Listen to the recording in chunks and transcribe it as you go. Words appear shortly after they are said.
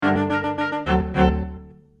Hello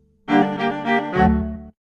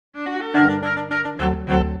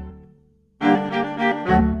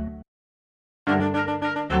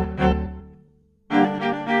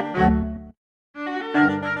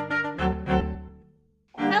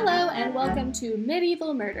and welcome to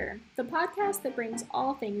Medieval Murder, the podcast that brings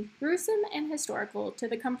all things gruesome and historical to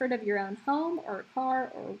the comfort of your own home or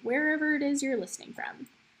car or wherever it is you're listening from.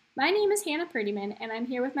 My name is Hannah Prettyman, and I'm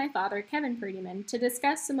here with my father, Kevin Prettyman, to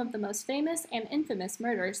discuss some of the most famous and infamous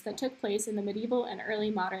murders that took place in the medieval and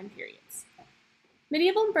early modern periods.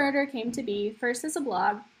 Medieval Murder came to be first as a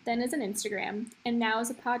blog, then as an Instagram, and now as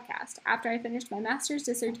a podcast after I finished my master's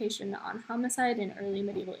dissertation on homicide in early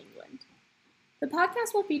medieval England. The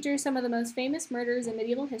podcast will feature some of the most famous murders in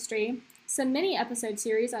medieval history, some mini-episode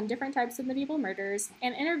series on different types of medieval murders,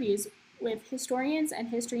 and interviews with historians and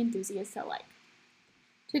history enthusiasts alike.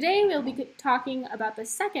 Today we'll be talking about the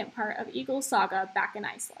second part of Eagle's saga back in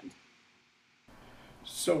Iceland.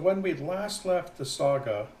 So when we last left the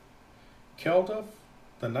saga, Kelduf,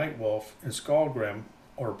 the Night Wolf, and Skallgrim,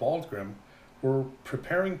 or Baldgrim, were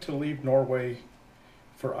preparing to leave Norway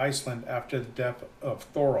for Iceland after the death of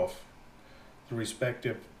Thorolf, the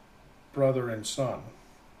respective brother and son,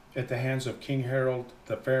 at the hands of King Harold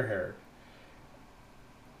the Fair-Haired.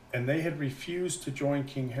 And they had refused to join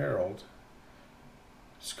King Harold.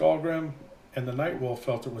 Skallgrim and the Night Wolf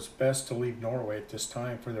felt it was best to leave Norway at this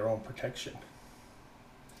time for their own protection.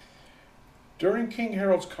 During King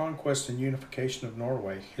Harold's conquest and unification of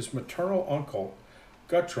Norway, his maternal uncle,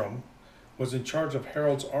 Guthrum, was in charge of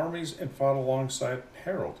Harold's armies and fought alongside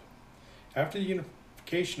Harold. After the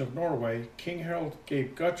unification of Norway, King Harold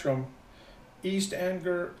gave Guthrum East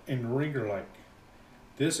Angr and Ringerike.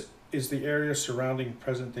 This is the area surrounding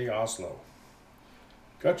present-day Oslo.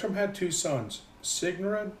 Guthrum had two sons,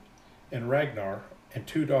 Sigrid and Ragnar, and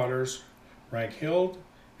two daughters, Ragnhild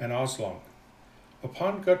and Aslung.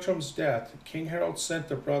 Upon Guthrum's death, King Harold sent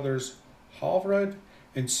the brothers Halvard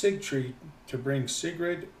and Sigtryg to bring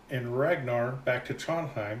Sigrid and Ragnar back to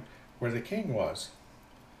Trondheim, where the king was.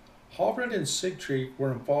 Halvard and Sigtryg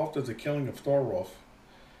were involved in the killing of Thorolf,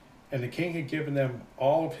 and the king had given them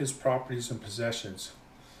all of his properties and possessions.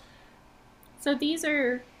 So these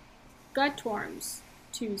are Guttorm's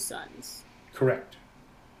two sons. Correct.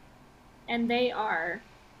 And they are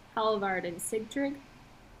Halvard and Sigtryg?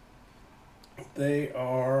 They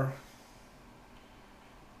are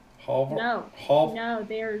Halvard. No,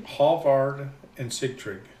 they're Halvard and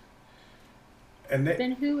Sigtryg. And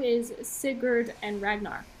then who is Sigurd and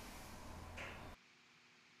Ragnar?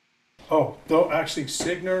 Oh, though actually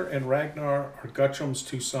Signar and Ragnar are Guthrum's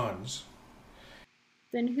two sons.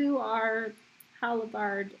 Then who are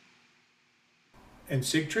Halvard and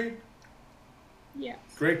Sigtryg? Yes.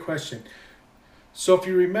 Great question. So if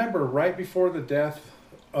you remember, right before the death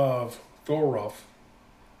of Thorolf,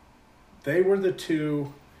 they were the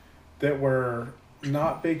two that were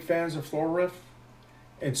not big fans of Thorolf,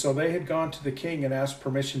 and so they had gone to the king and asked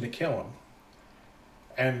permission to kill him.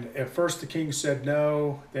 And at first the king said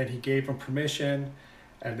no, then he gave them permission,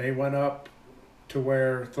 and they went up to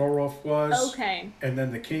where Thorolf was. Okay. And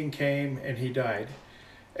then the king came and he died.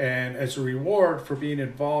 And as a reward for being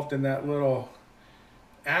involved in that little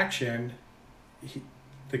action,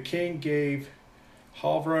 the king gave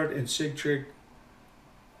Halvard and Sigtryg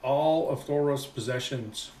all of Thorolf's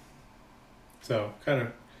possessions. So kind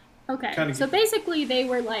of. Okay. So basically, they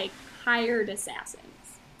were like hired assassins.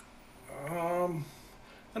 I don't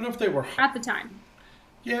know if they were at the time.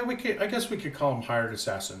 Yeah, I guess we could call them hired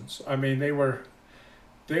assassins. I mean, they were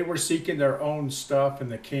seeking their own stuff,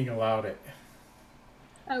 and the king allowed it.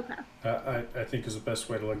 Okay. I think is the best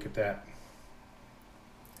way to look at that.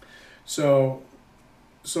 So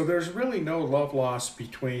there's really no love lost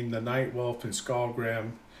between the Night Wolf and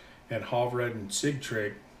Skallgrim and Halvard and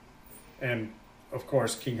Sigtryg, and of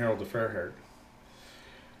course King Harold the Fair-Haired.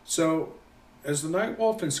 So as the Night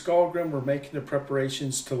Wolf and Skallgrim were making the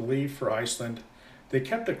preparations to leave for Iceland, they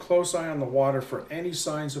kept a close eye on the water for any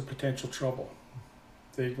signs of potential trouble.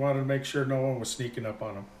 They wanted to make sure no one was sneaking up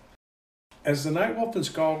on them. As the Night Wolf and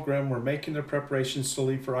Skallgrim were making their preparations to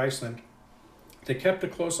leave for Iceland, they kept a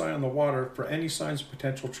close eye on the water for any signs of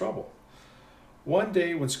potential trouble. One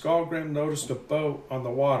day when Skallgrim noticed a boat on the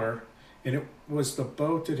water, and it was the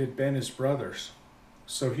boat that had been his brother's.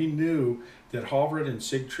 So he knew that Halvard and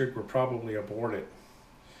Sigtryg were probably aboard it.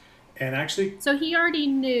 And actually... So he already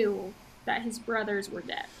knew that his brothers were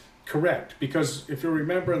dead. Correct, because if you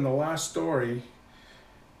remember in the last story,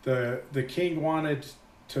 the king wanted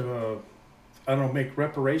to, make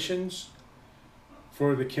reparations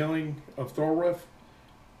for the killing of Thorolf.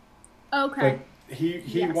 Okay. But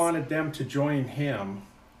he wanted them to join him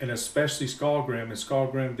and especially Skallgrim, and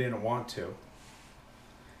Skallgrim didn't want to.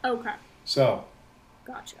 Okay. So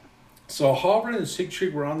Gotcha. Halvard and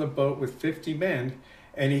Sigtryg were on the boat with 50 men,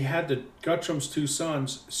 and he had the Guttrum's two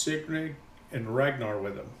sons, Sigrid and Ragnar,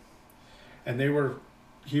 with him. And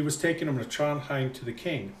he was taking them to Trondheim to the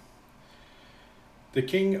king. The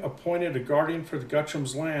king appointed a guardian for the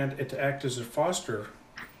Guttrum's land and to act as a foster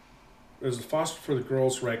for the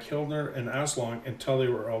girls Raghildr and Aslong until they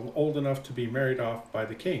were old enough to be married off by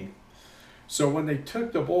the king. So when they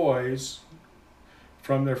took the boys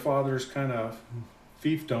from their father's kind of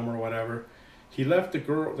fiefdom or whatever,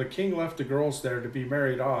 the king left the girls there to be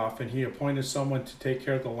married off, and he appointed someone to take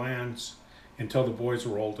care of the lands until the boys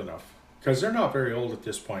were old enough, because they're not very old at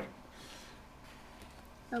this point.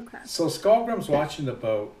 Okay. So Skallgrim's watching the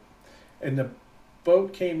boat, and the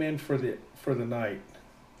boat came in for the night.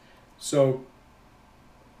 So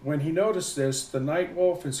when he noticed this, the Night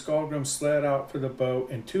Wolf and Skallgrim slid out for the boat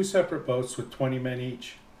in two separate boats with 20 men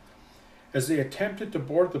each. As they attempted to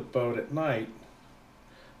board the boat at night,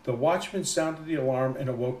 the watchman sounded the alarm and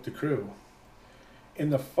awoke the crew. In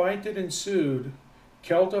the fight that ensued,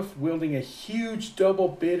 Kelduf wielding a huge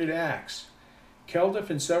double-bitted axe, Kelduf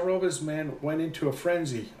and several of his men went into a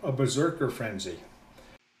frenzy, a berserker frenzy.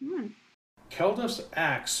 Kelduf's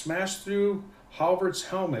axe smashed through Halvard's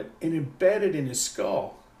helmet and embedded in his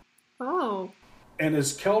skull. Oh. And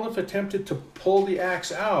as Kelduf attempted to pull the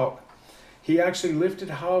axe out, he actually lifted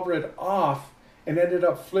Halvard off and ended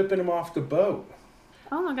up flipping him off the boat.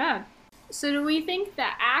 Oh my god. So do we think the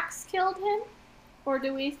axe killed him? Or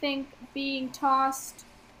do we think being tossed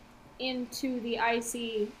into the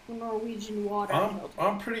icy Norwegian water killed him?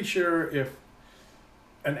 I'm pretty sure if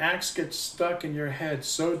an axe gets stuck in your head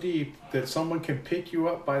so deep that someone can pick you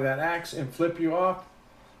up by that axe and flip you off,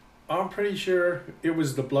 I'm pretty sure it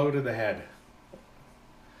was the blow to the head.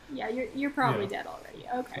 Yeah, you're probably dead already.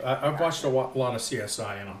 Okay. I've watched a lot of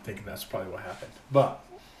CSI, and I'm thinking that's probably what happened. But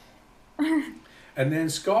and then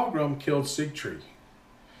Skallgrim killed Sigtryg.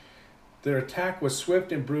 Their attack was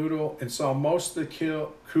swift and brutal, and saw most of the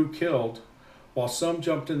crew killed, while some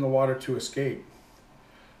jumped in the water to escape.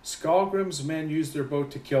 Skallgrim's men used their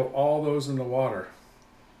boat to kill all those in the water.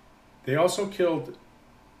 They also killed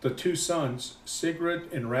the two sons,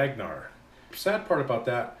 Sigrid and Ragnar. The sad part about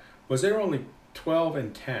that was they were only 12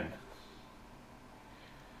 and 10.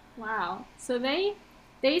 Wow. So they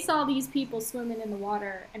saw these people swimming in the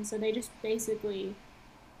water, and so they just basically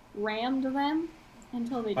rammed them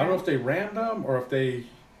until they died. I don't know if they rammed them or if they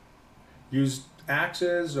used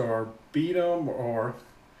axes or beat them or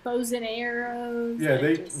bows and arrows.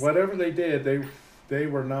 Yeah, whatever they did, they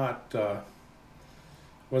were not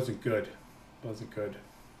wasn't good.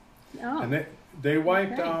 Oh. And they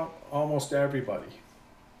wiped out almost everybody.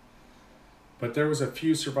 But there was a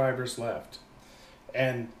few survivors left.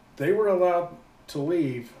 And they were allowed to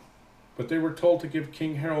leave, but they were told to give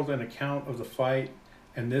King Harold an account of the fight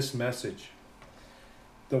and this message.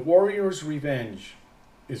 The warrior's revenge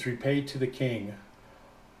is repaid to the king,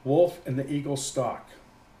 Wolf and the Eagle stalk.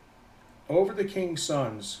 Over the king's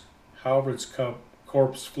sons, Halvard's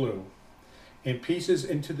corpse flew, in pieces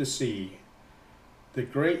into the sea. The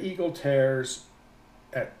great eagle tears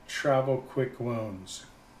at travel quick wounds.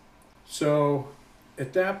 So,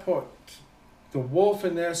 at that point, the wolf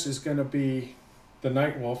in this is going to be the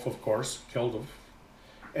Night Wolf, of course, Kelduf,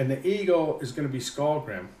 and the eagle is going to be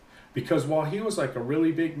Skallgrim, because while he was like a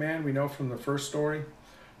really big man, we know from the first story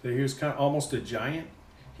that he was kind of almost a giant,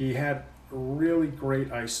 he had really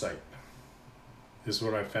great eyesight, is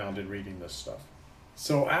what I found in reading this stuff.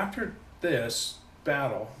 So after this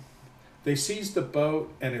battle, they seized the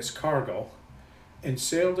boat and its cargo and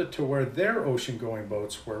sailed it to where their ocean-going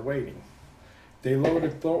boats were waiting. They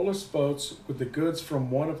loaded Thorlif's boats with the goods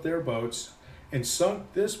from one of their boats and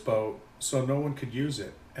sunk this boat so no one could use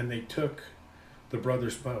it, and they took the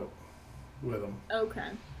brothers' boat with them. Okay.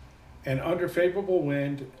 And under favorable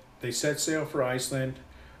wind, they set sail for Iceland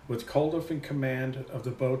with Kelduf in command of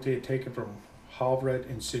the boat they had taken from Halvard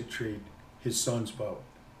and Sigtryg, his son's boat.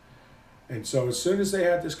 And so as soon as they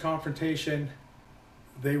had this confrontation,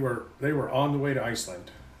 they were on the way to Iceland.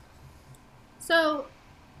 So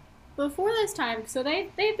before this time, so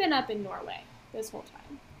they've been up in Norway this whole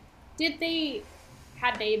time. Had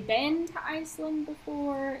they been to Iceland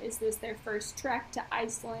before? Is this their first trek to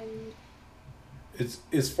Iceland? It's,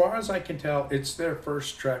 as far as I can tell, it's their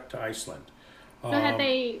first trek to Iceland. So had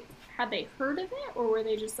they heard of it, or were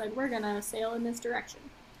they just like, we're gonna sail in this direction?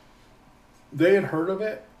 They had heard of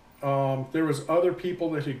it. There was other people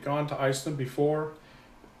that had gone to Iceland before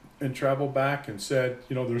and traveled back and said,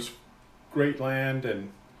 there's great land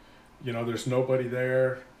and, there's nobody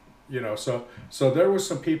there. So there were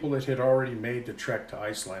some people that had already made the trek to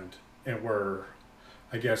Iceland and were,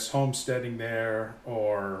 I guess, homesteading there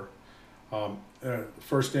or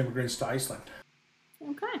first immigrants to Iceland.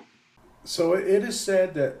 Okay. So it is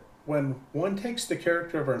said that when one takes the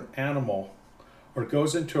character of an animal or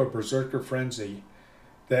goes into a berserker frenzy,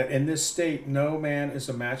 that in this state no man is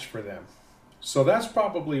a match for them. So that's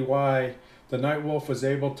probably why the Night Wolf was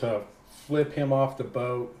able to flip him off the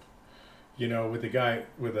boat, with the guy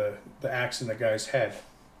with the axe in the guy's head.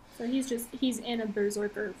 So he's in a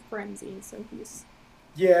berserker frenzy. So he's.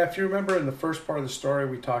 Yeah, if you remember in the first part of the story,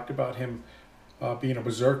 we talked about him being a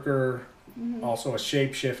berserker, also a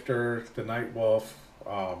shapeshifter, the Night Wolf.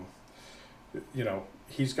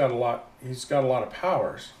 He's got a lot. He's got a lot of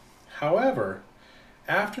powers. However,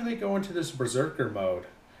 after they go into this berserker mode,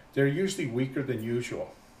 they're usually weaker than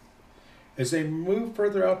usual. As they moved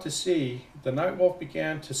further out to sea, the Night Wolf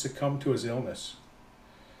began to succumb to his illness.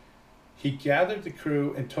 He gathered the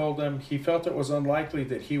crew and told them he felt it was unlikely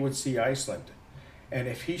that he would see Iceland, and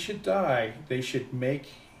if he should die, they should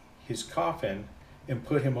make his coffin and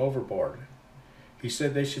put him overboard. He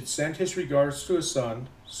said they should send his regards to his son,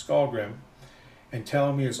 Skallgrim, and tell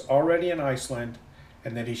him he is already in Iceland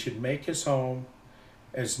and that he should make his home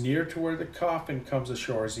as near to where the coffin comes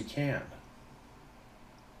ashore as he can.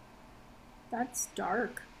 That's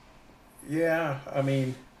dark. Yeah, I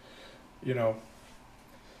mean,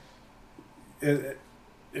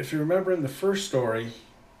 if you remember in the first story,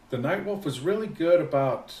 the Night Wolf was really good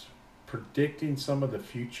about predicting some of the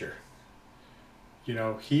future.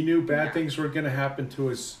 He knew bad things were going to happen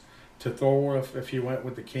to Thorolf if he went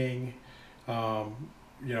with the king. He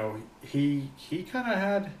kind of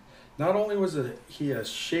had, not only was he a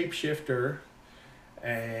shapeshifter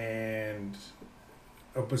and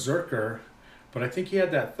a berserker, but I think he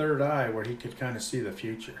had that third eye where he could kind of see the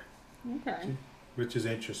future. Okay. Which is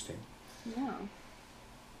interesting. Yeah.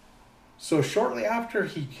 So shortly after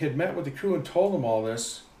he had met with the crew and told them all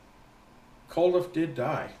this, Koldulf did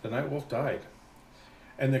die. The Night Wolf died.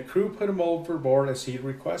 And the crew put him overboard as he had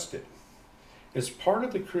requested. As part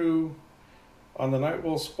of the crew on the Night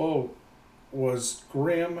Wolf's boat was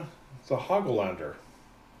Grim the Hoglander,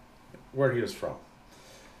 where he was from.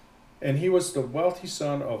 And he was the wealthy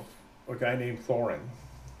son of a guy named Thorin.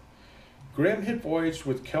 Grim had voyaged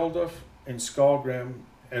with Kelduf and Skallgrim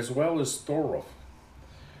as well as Thorolf.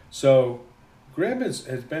 So Grim has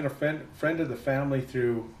been a friend of the family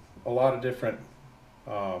through a lot of different,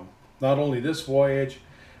 not only this voyage,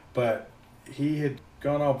 but he had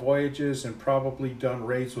gone on voyages and probably done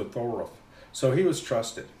raids with Thorolf. So he was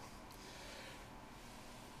trusted.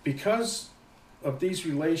 Because of these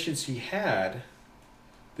relations he had,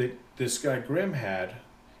 that this guy Grim had,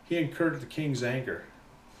 he incurred the king's anger.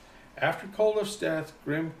 After Koldulf's death,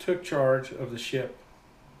 Grim took charge of the ship.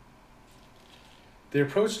 They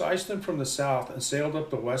approached Iceland from the south and sailed up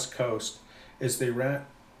the west coast as they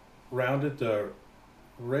rounded the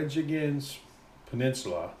Reykjanes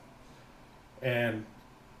Peninsula. And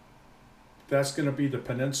that's going to be the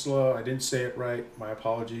peninsula. I didn't say it right. My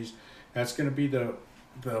apologies. That's going to be the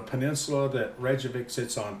peninsula that Reykjavik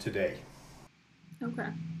sits on today. Okay.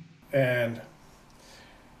 And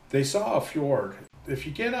they saw a fjord. If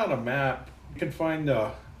you get on a map, you can find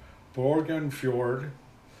the Borgen Fjord,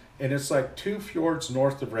 and it's like two fjords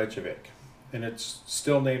north of Reykjavik, and it's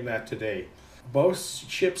still named that today. Both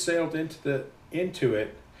ships sailed into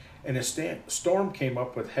it, and a storm came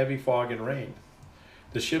up with heavy fog and rain.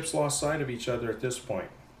 The ships lost sight of each other at this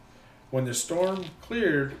point. When the storm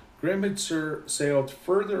cleared, Grim had sailed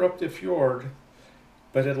further up the fjord,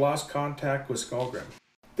 but had lost contact with Skallgrim.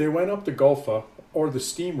 They went up the Gulfa, or the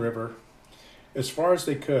Steam River, as far as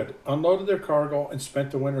they could, unloaded their cargo, and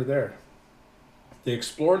spent the winter there. They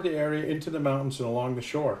explored the area into the mountains and along the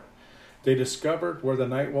shore. They discovered where the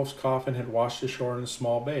Night Wolf's coffin had washed ashore in a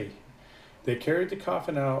small bay. They carried the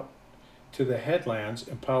coffin out to the headlands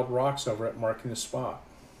and piled rocks over it, marking the spot.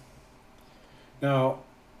 Now,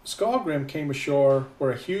 Skallgrim came ashore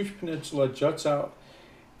where a huge peninsula juts out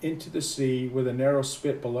into the sea with a narrow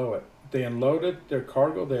spit below it. They unloaded their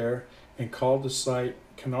cargo there and called the site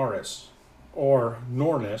Canaris, or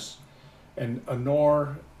Norness, and a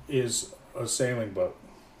Nor is a sailing boat.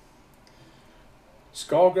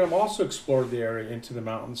 Skallgrim also explored the area into the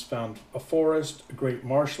mountains, found a forest, a great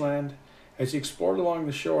marshland. As he explored along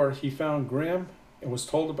the shore, he found Grim and was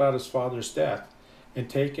told about his father's death and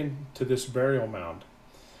taken to this burial mound.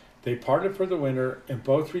 They parted for the winter and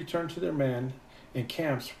both returned to their men in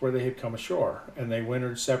camps where they had come ashore, and they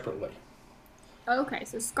wintered separately. Okay,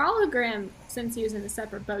 so Skallagrim, since he was in a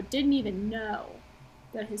separate boat, didn't even know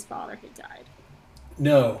that his father had died.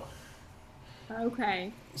 No.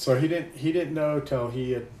 Okay. So he didn't know till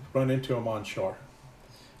he had run into him on shore,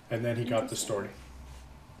 and then he got the Interesting. story.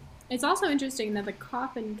 It's also interesting that the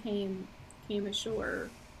coffin came ashore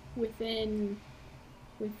within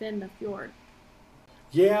the fjord.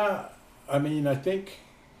 Yeah, I mean,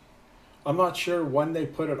 I'm not sure when they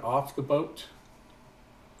put it off the boat,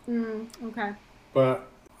 Okay. but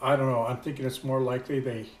I don't know. I'm thinking it's more likely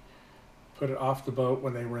they put it off the boat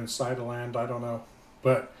when they were inside the land. I don't know,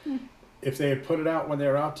 but Hmm. if they had put it out when they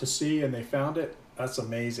were out to sea and they found it, that's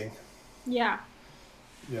amazing. Yeah.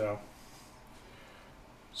 You know.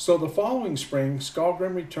 So the following spring,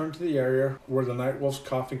 Skallgrim returned to the area where the Nightwolf's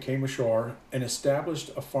coffin came ashore and established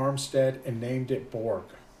a farmstead and named it Borg.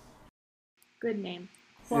 Good name.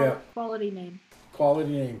 Yeah, Quality name.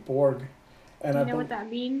 quality name, Borg. And Do you know what that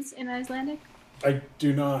means in Icelandic? I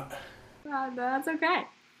do not. That's okay.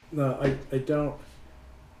 No, I don't.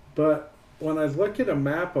 But when I look at a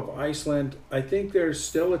map of Iceland, I think there's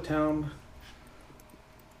still a town.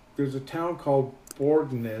 There's a town called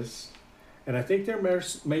Borgnes, and I think there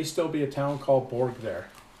may still be a town called Borg there.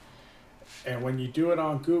 And when you do it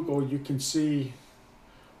on Google, you can see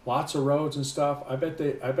lots of roads and stuff. I bet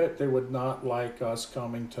they would not like us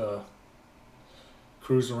coming to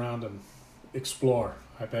cruise around and explore.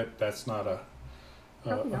 I bet that's not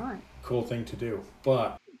Probably a not. cool thing to do.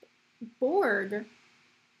 But Borg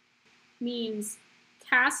means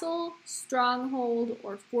castle, stronghold,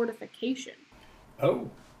 or fortification. oh,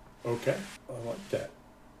 okay, I like that.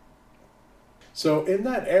 So in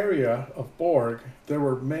that area of Borg, there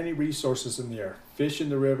were many resources in the air: fish in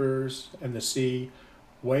the rivers and the sea,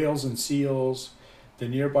 whales and seals, the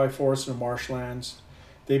nearby forests and marshlands.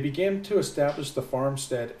 They began to establish the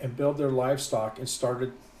farmstead and build their livestock and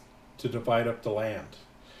started to divide up the land.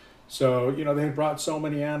 So, they had brought so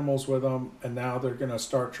many animals with them, and now they're going to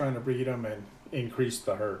start trying to breed them and increase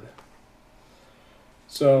the herd. What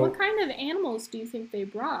So, kind of animals do you think they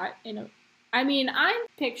brought? I mean, I'm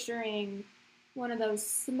picturing one of those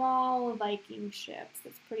small Viking ships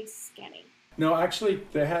that's pretty skinny. no, actually,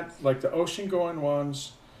 they had, like, the ocean going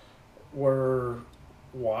ones were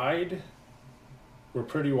wide, were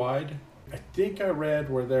pretty wide. I think I read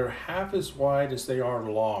where they're half as wide as they are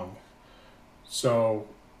long. So,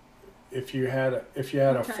 if you had a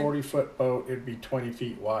Okay. 40-foot boat, it'd be 20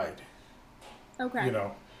 feet wide. You Okay.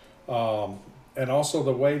 know, and also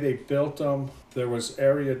the way they built them, there was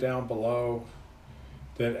area down below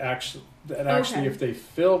that actually, Okay. if they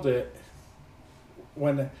filled it,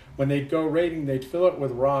 when they'd go raiding, they'd fill it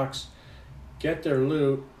with rocks, get their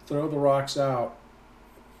loot, throw the rocks out,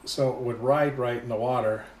 so it would ride right in the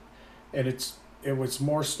water, and it was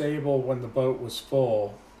more stable when the boat was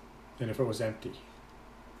full than if it was empty.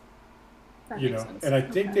 That makes sense. And I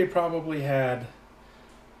think Okay. they probably had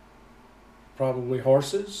probably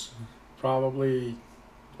horses, probably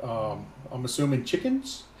I'm assuming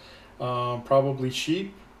chickens, probably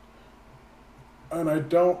sheep, and I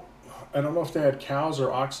don't know if they had cows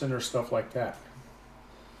or oxen or stuff like that.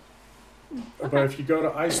 But Okay. if you go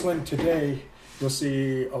to Iceland today, you'll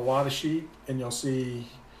see a lot of sheep and you'll see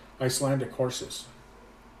Icelandic horses.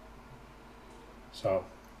 So,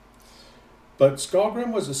 but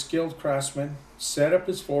Skallgrim was a skilled craftsman, set up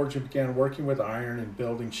his forge and began working with iron and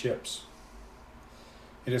building ships.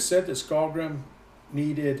 It is said that Skallgrim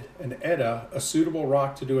needed an Edda, a suitable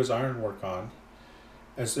rock to do his ironwork on,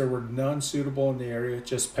 as there were none suitable in the area,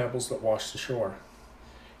 just pebbles that washed ashore.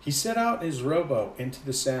 He set out in his rowboat into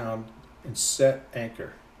the sound and set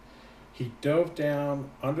anchor. He dove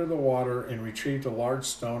down under the water and retrieved a large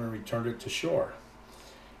stone and returned it to shore.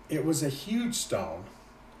 It was a huge stone,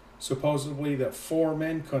 supposedly that 4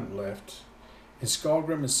 men couldn't lift, and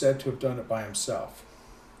Skallgrim is said to have done it by himself.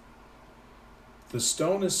 The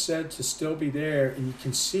stone is said to still be there, and you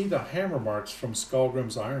can see the hammer marks from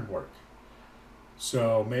Skallgrim's ironwork.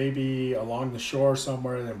 So maybe along the shore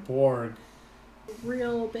somewhere in Borg,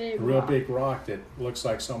 Real big a real rock. big rock that looks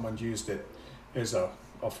like someone used it as a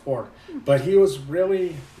fort. But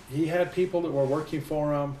he had people that were working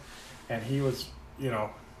for him, and he was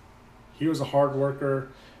a hard worker,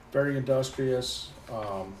 very industrious.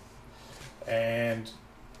 And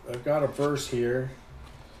I've got a verse here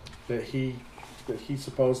that he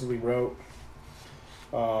supposedly wrote,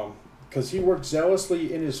 because he worked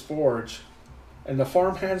zealously in his forge, and the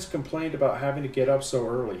farmhands complained about having to get up so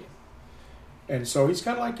early. And so he's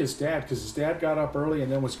kind of like his dad, because his dad got up early and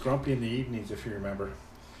then was grumpy in the evenings, if you remember.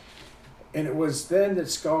 And it was then that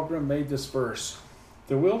Skallgrim made this verse: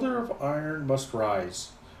 "The wielder of iron must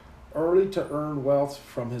rise early to earn wealth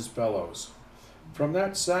from his bellows. From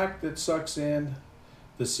that sack that sucks in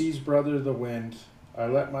the sea's brother, the wind, I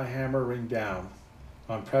let my hammer ring down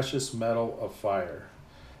on precious metal of fire.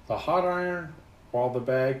 The hot iron, while the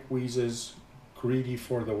bag wheezes, greedy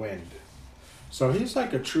for the wind. So he's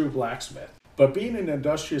like a true blacksmith. But being an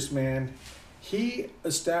industrious man, he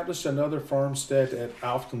established another farmstead at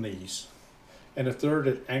Alftenese and a third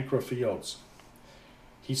at Ancra Fields.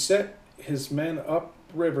 He set his men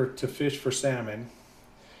upriver to fish for salmon.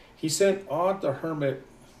 He sent Odd the hermit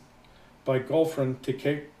by Gulfran to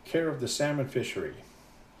take care of the salmon fishery,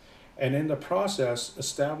 and in the process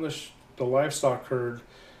established the livestock herd.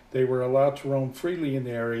 They were allowed to roam freely in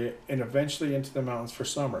the area and eventually into the mountains for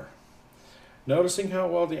summer. Noticing how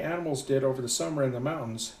well the animals did over the summer in the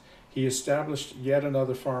mountains, he established yet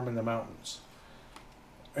another farm in the mountains.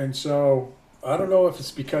 And so, I don't know if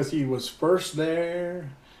it's because he was first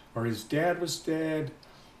there or his dad was dead,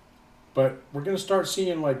 but we're going to start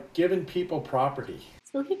seeing like giving people property.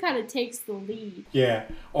 So he kind of takes the lead. Yeah,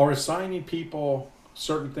 or assigning people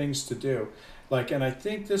certain things to do. Like, and I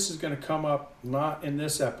think this is going to come up not in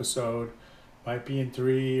this episode, might be in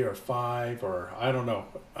 3 or 5 or I don't know.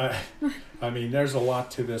 I mean, there's a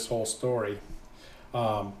lot to this whole story.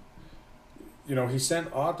 He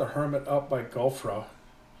sent Odd the hermit up by Gulfra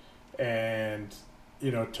and,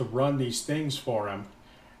 to run these things for him.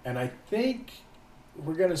 And I think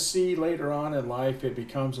we're going to see later on in life it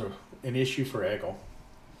becomes an issue for Egil.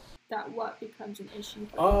 That what becomes an issue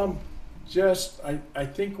for I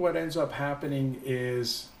think what ends up happening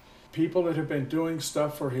is people that have been doing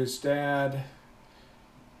stuff for his dad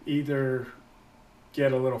either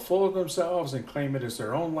get a little full of themselves and claim it as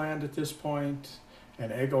their own land at this point,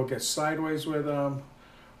 and Egil gets sideways with them,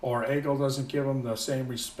 or Egil doesn't give them the same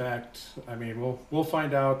respect. I mean, we'll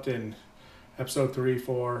find out in episode 3,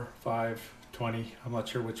 4, 5, 20. I'm not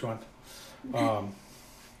sure which one.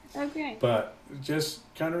 Okay. But just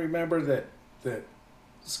kind of remember that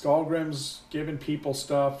Skallgrim's giving people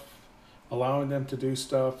stuff, allowing them to do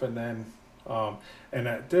stuff, and then and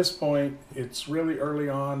at this point it's really early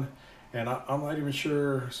on, and I'm not even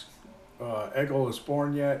sure Egil is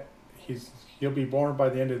born yet. He'll be born by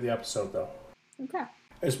the end of the episode though. Okay.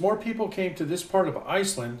 As more people came to this part of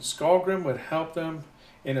Iceland, Skallgrim would help them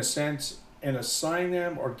in a sense and assign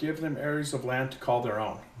them or give them areas of land to call their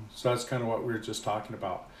own. So that's kind of what we were just talking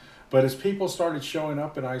about. But as people started showing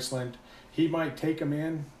up in Iceland, he might take them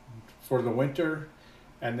in for the winter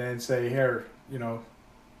and then say, here,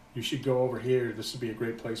 you should go over here. This would be a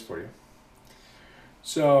great place for you.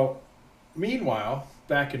 So, meanwhile,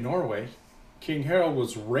 back in Norway, King Harald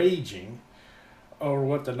was raging over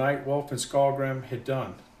what the Night Wolf and Skallgrim had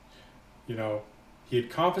done. He had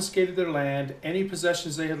confiscated their land, any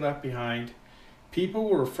possessions they had left behind. People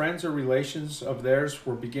who were friends or relations of theirs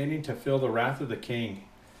were beginning to feel the wrath of the king,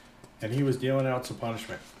 and he was dealing out some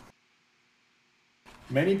punishment.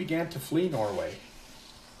 Many began to flee Norway.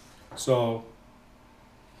 So,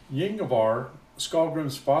 Yngvar,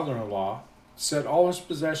 Skallgrim's father-in-law, set all his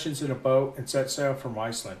possessions in a boat and set sail from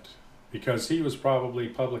Iceland, because he was probably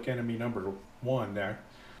public enemy number 1 there.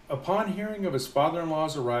 Upon hearing of his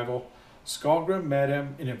father-in-law's arrival, Skallgrim met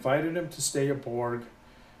him and invited him to stay at Borg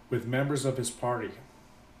with members of his party.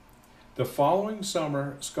 The following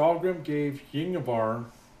summer, Skallgrim gave Yngvar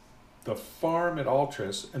the farm at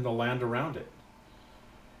Altris and the land around it.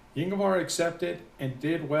 Yngvar accepted and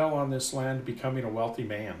did well on this land, becoming a wealthy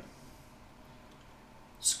man.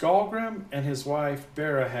 Skallgrim and his wife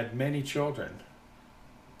Bera had many children,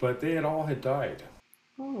 but they all had died.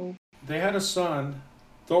 Oh. They had a son,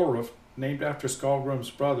 Thorolf, named after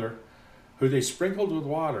Skallgrim's brother, who they sprinkled with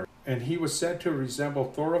water, and he was said to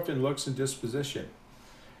resemble Thorolf in looks and disposition.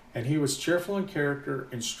 And he was cheerful in character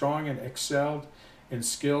and strong and excelled in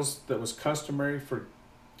skills that was customary for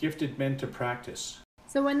gifted men to practice.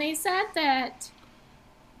 So when they said that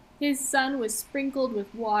his son was sprinkled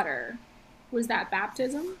with water, was that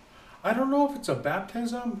baptism? I don't know if it's a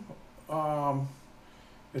baptism.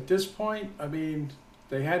 At this point, I mean,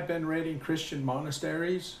 they had been raiding Christian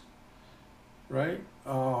monasteries, right?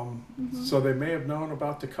 So they may have known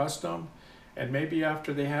about the custom, and maybe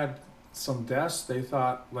after they had some deaths, they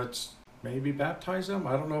thought, let's maybe baptize them.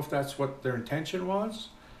 I don't know if that's what their intention was,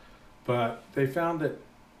 but they found that,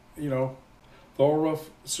 Thorolf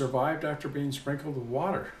survived after being sprinkled with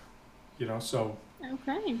water, so.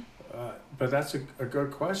 Okay. But that's a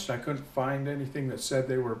good question. I couldn't find anything that said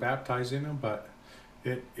they were baptizing them, but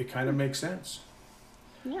it kind of makes sense.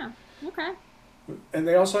 Yeah, okay. And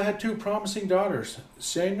they also had 2 promising daughters,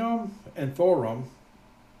 Sengum and Thorum,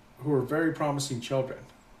 who were very promising children.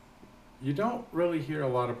 You don't really hear a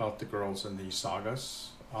lot about the girls in these sagas.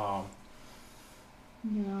 No,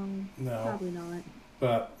 probably not.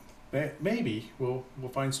 But maybe we'll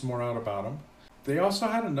find some more out about them. They also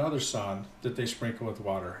had another son that they sprinkled with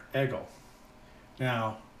water, Egil.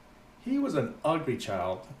 Now, he was an ugly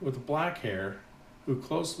child with black hair who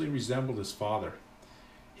closely resembled his father.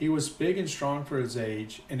 He was big and strong for his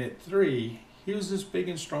age, and at 3, he was as big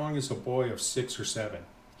and strong as a boy of 6 or 7.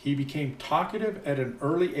 He became talkative at an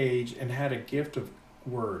early age and had a gift of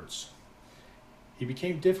words. He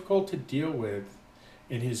became difficult to deal with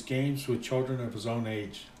in his games with children of his own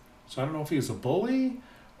age. So I don't know if he was a bully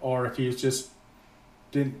or if he was just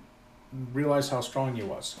didn't realize how strong he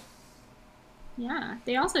was. Yeah,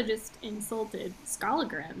 they also just insulted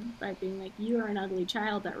Skallagrim by being like, "You are an ugly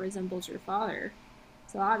child that resembles your father."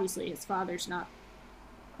 So obviously, his father's not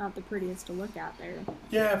the prettiest to look at there.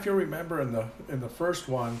 Yeah, if you remember in the first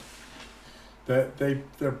one, that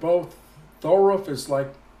they're both Thorolf is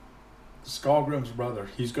like Skallgrim's brother.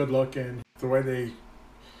 He's good looking. The way they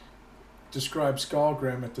described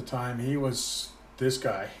Skallgrim at the time, he was this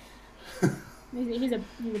guy. He's a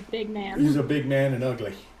big man. He's a big man and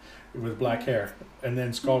ugly, with black hair. And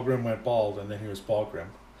then Skallgrim went bald, and then he was Baldgrim.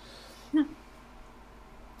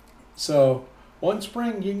 So one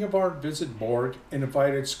spring, Ingvar visited Borg and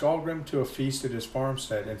invited Skallgrim to a feast at his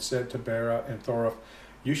farmstead, and said to Bera and Thorolf,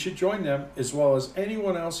 "You should join them as well as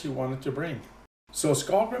anyone else he wanted to bring." So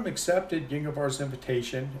Skallgrim accepted Ingvar's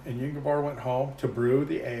invitation, and Ingvar went home to brew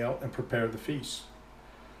the ale and prepare the feast.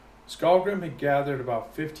 Skallgrim had gathered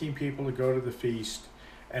about 15 people to go to the feast,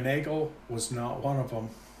 and Egil was not one of them.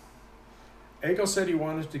 Egil said he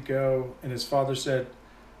wanted to go, and his father said,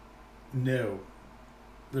 "No,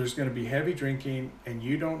 there's going to be heavy drinking, and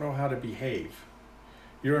you don't know how to behave.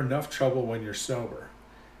 You're enough trouble when you're sober."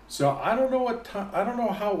 So I don't know I don't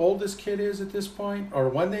know how old this kid is at this point, or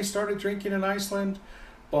when they started drinking in Iceland,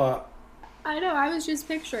 but I know. I was just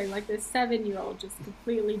picturing like this 7-year-old just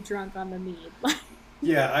completely drunk on the mead.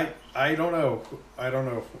 yeah, I don't know.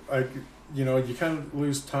 You kind of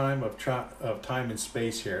lose time of time and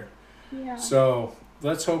space here. Yeah. So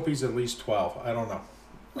let's hope he's at least 12. I don't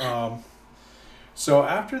know. So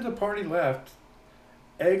after the party left,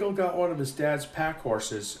 Egil got one of his dad's pack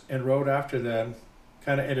horses and rode after them,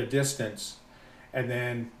 kind of at a distance, and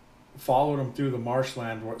then followed him through the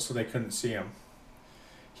marshland so they couldn't see him.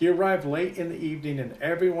 He arrived late in the evening, and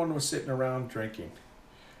everyone was sitting around drinking.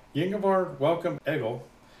 Ingvar welcomed Egil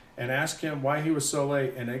and asked him why he was so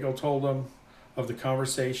late, and Egil told him of the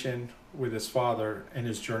conversation with his father and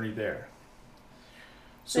his journey there.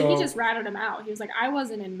 So he just ratted him out. He was like, "I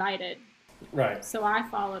wasn't invited. Right. So I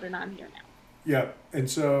followed, and I'm here now." Yeah, and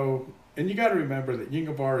you got to remember that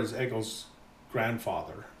Ingvar is Egil's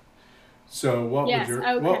grandfather. So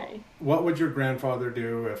what would your grandfather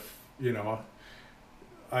do if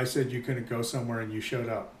I said you couldn't go somewhere and you showed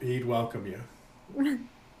up? He'd welcome you,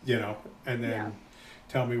 and then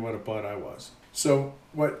tell me what a butt I was. So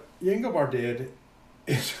what Ingvar did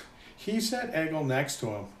is he set Egil next to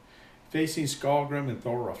him, facing Skallgrim and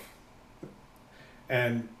Thorolf,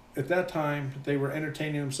 and at that time they were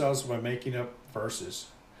entertaining themselves by making up verses.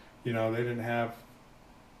 They didn't have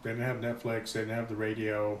Netflix, they didn't have the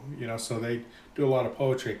radio, so they do a lot of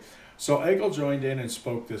poetry. So Egil joined in and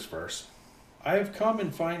spoke this verse. "I have come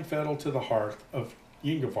in fine fettle to the hearth of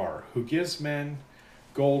Ingvar, who gives men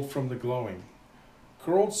gold from the glowing,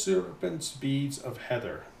 curled serpents' beads of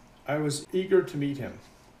heather. I was eager to meet him.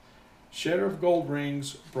 Shedder of gold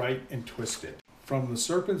rings, bright and twisted. From the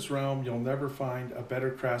serpent's realm you'll never find a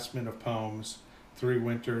better craftsman of poems, 3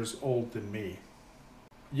 winters old than me."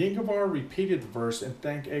 Ingvar repeated the verse and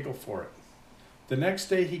thanked Egil for it. The next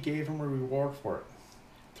day he gave him a reward for it,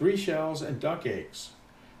 3 shells and duck eggs.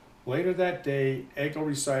 Later that day, Egil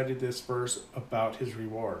recited this verse about his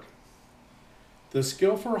reward. "The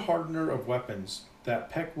skillful hardener of weapons, that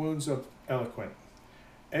peck wounds of eloquent,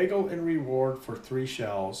 Egil in reward for 3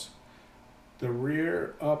 shells, the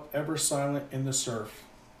rear up ever silent in the surf,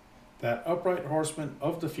 that upright horseman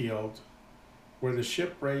of the field, where the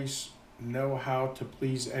ship race know how to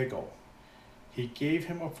please Egil. He gave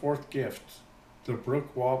him a 4th gift, the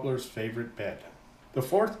brook wobbler's favorite bed." The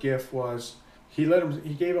 4th gift was he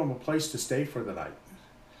gave him a place to stay for the night.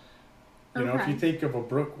 If you think of a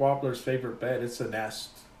brook wobbler's favorite bed, it's a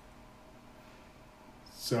nest.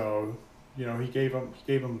 So, he gave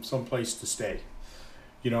him some place to stay.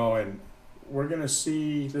 And we're gonna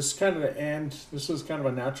see this is kind of the end. This was kind of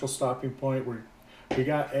a natural stopping point where we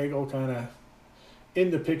got Egil kind of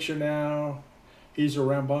in the picture now. He's a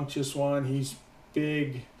rambunctious one. He's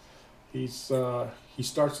big. He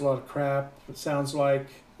starts a lot of crap. It sounds like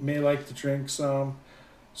may like to drink some.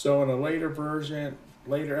 So in a later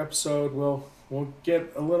episode, we'll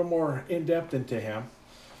get a little more in depth into him.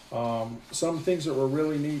 Some things that were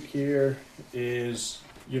really neat here is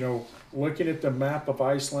looking at the map of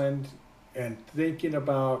Iceland and thinking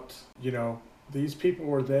about, these people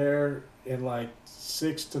were there in like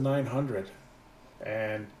 6 to 900,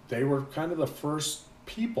 and they were kind of the first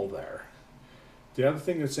people there. The other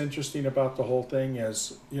thing that's interesting about the whole thing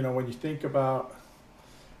is, when you think about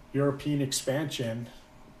European expansion,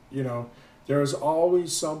 there was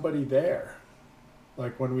always somebody there.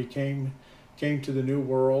 Like when we came to the New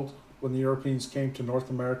World, when the Europeans came to North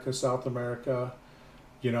America, South America,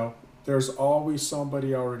 there's always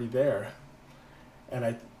somebody already there. And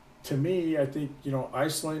I think,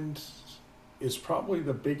 Iceland is probably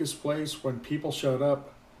the biggest place. When people showed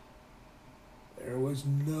up, there was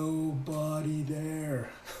nobody there.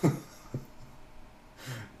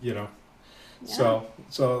 Yeah. So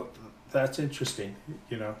that's interesting,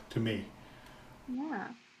 to me. Yeah.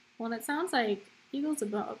 Well, it sounds like Eagle's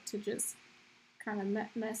about to just kind of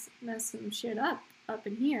mess some shit up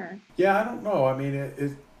in here. Yeah, I don't know. I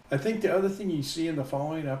mean, I think the other thing you see in the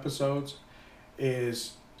following episodes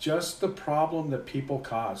is just the problem that people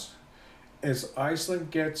cause. As Iceland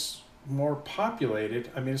gets more populated,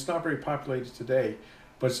 I mean, it's not very populated today,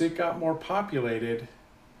 but as it got more populated,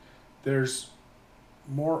 there's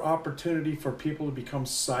more opportunity for people to become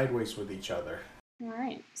sideways with each other. All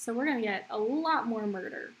right, so we're going to get a lot more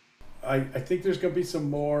murder. I think there's going to be some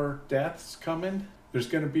more deaths coming. There's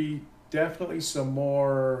going to be definitely some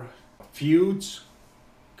more feuds,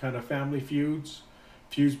 kind of family feuds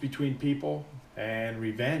between people, and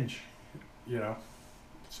revenge,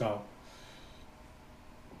 So,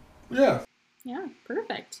 yeah. Yeah,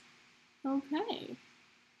 perfect. Okay.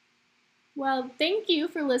 Well, thank you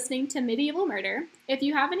for listening to Medieval Murder. If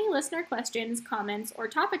you have any listener questions, comments, or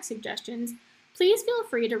topic suggestions, please feel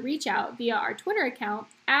free to reach out via our Twitter account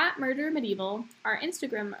 @MurderMedieval, our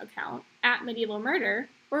Instagram account @MedievalMurder,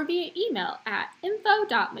 or via email at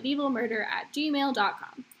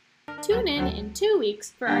info.medievalmurder@gmail.com. Tune in 2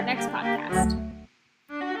 weeks for our next podcast.